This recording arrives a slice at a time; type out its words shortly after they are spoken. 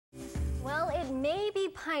may be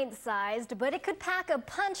pint-sized, but it could pack a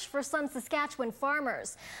punch for some Saskatchewan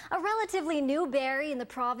farmers. A relatively new berry in the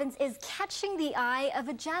province is catching the eye of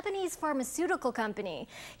a Japanese pharmaceutical company.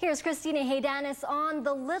 Here's Christina Haydanis on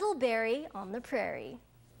the little berry on the prairie.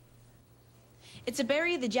 It's a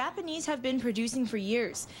berry the Japanese have been producing for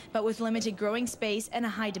years, but with limited growing space and a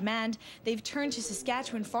high demand, they've turned to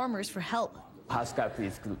Saskatchewan farmers for help. Haskap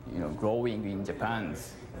is growing in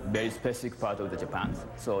Japan's very specific part of the Japan,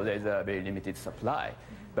 so there's a very limited supply.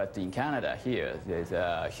 But in Canada here, there's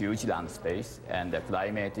a huge land space, and the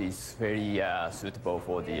climate is very suitable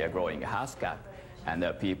for the growing Haskap. And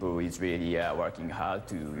the people is really working hard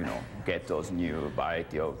to get those new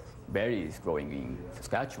variety of berries growing in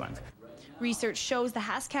Saskatchewan. Research shows the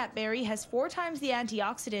Haskap berry has 4 times the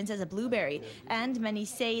antioxidants as a blueberry, and many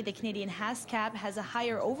say the Canadian Haskap has a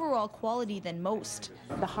higher overall quality than most.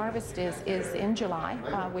 The harvest is in July,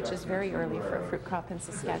 which is very early for a fruit crop in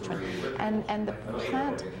Saskatchewan, and the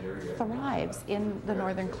plant thrives in the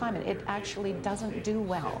northern climate. It actually doesn't do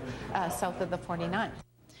well south of the 49th.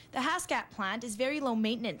 The Haskap plant is very low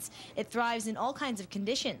maintenance. It thrives in all kinds of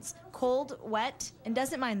conditions, cold, wet, and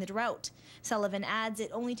doesn't mind the drought. Sullivan adds it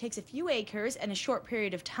only takes a few acres and a short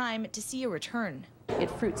period of time to see a return. It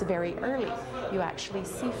fruits very early. You actually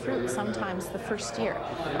see fruit sometimes the first year.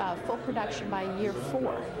 Full production by year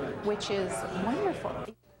 4, which is wonderful.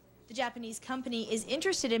 The Japanese company is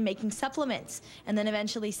interested in making supplements and then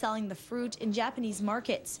eventually selling the fruit in Japanese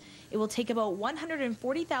markets. It will take about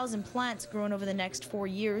 140,000 plants grown over the next 4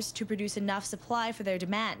 years to produce enough supply for their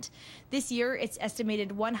demand. This year, it's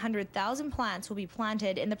estimated 100,000 plants will be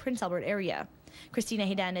planted in the Prince Albert area. Christina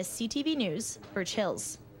Haydanis, CTV News, Birch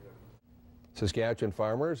Hills. Saskatchewan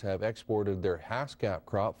farmers have exported their Haskap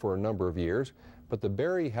crop for a number of years, but the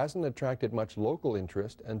berry hasn't attracted much local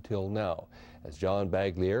interest until now. As John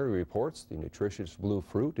Baglieri reports, the nutritious blue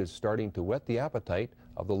fruit is starting to whet the appetite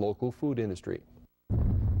of the local food industry.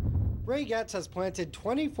 Ray Getz has planted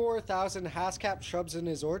 24,000 Haskap shrubs in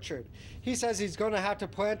his orchard. He says he's going to have to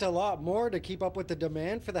plant a lot more to keep up with the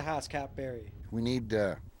demand for the Haskap berry. We need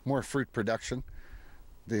more fruit production.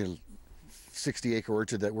 The 60-acre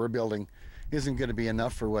orchard that we're building isn't going to be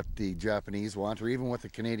enough for what the Japanese want or even what the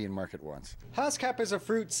Canadian market wants. Haskap is a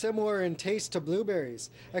fruit similar in taste to blueberries,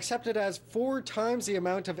 except it has 4 times the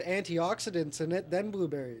amount of antioxidants in it than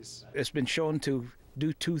blueberries. It's been shown to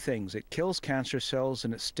do 2 things. It kills cancer cells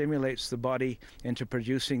and it stimulates the body into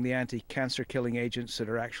producing the anti-cancer killing agents that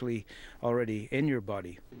are actually already in your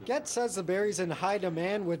body. Getz says the berry's in high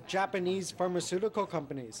demand with Japanese pharmaceutical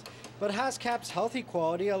companies, but Haskap's healthy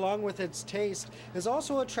quality along with its taste is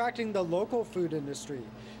also attracting the local food industry.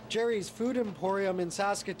 Jerry's Food Emporium in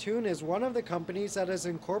Saskatoon is one of the companies that has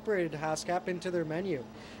incorporated Haskap into their menu.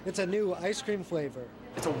 It's a new ice cream flavor.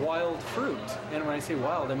 It's a wild fruit, and when I say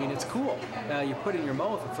wild, I mean it's cool. You put it in your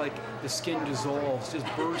mouth, it's like the skin dissolves, just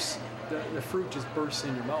bursts, the fruit just bursts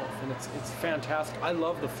in your mouth, and it's fantastic. I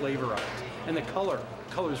love the flavor of it, and the color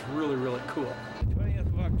is really, really cool. The 20th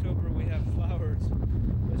of October we have flowers.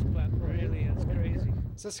 This plant really is crazy.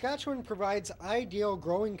 Saskatchewan provides ideal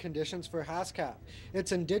growing conditions for Haskap.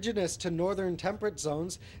 It's indigenous to northern temperate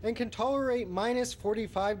zones and can tolerate minus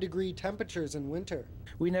 45-degree temperatures in winter.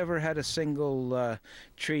 We never had a single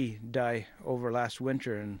tree die over last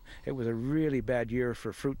winter, and it was a really bad year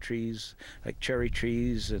for fruit trees like cherry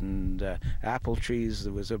trees and apple trees.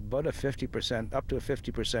 There was about a 50%, up to a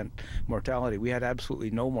 50% mortality. We had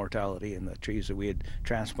absolutely no mortality in the trees that we had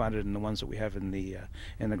transplanted and the ones that we have in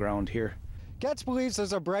the ground here. Getz believes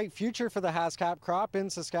there's a bright future for the Haskap crop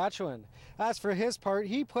in Saskatchewan. As for his part,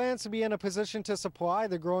 he plans to be in a position to supply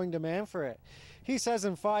the growing demand for it. He says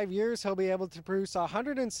in 5 years he'll be able to produce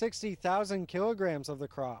 160,000 kilograms of the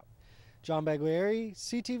crop. John Baglieri,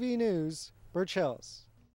 CTV News, Birch Hills.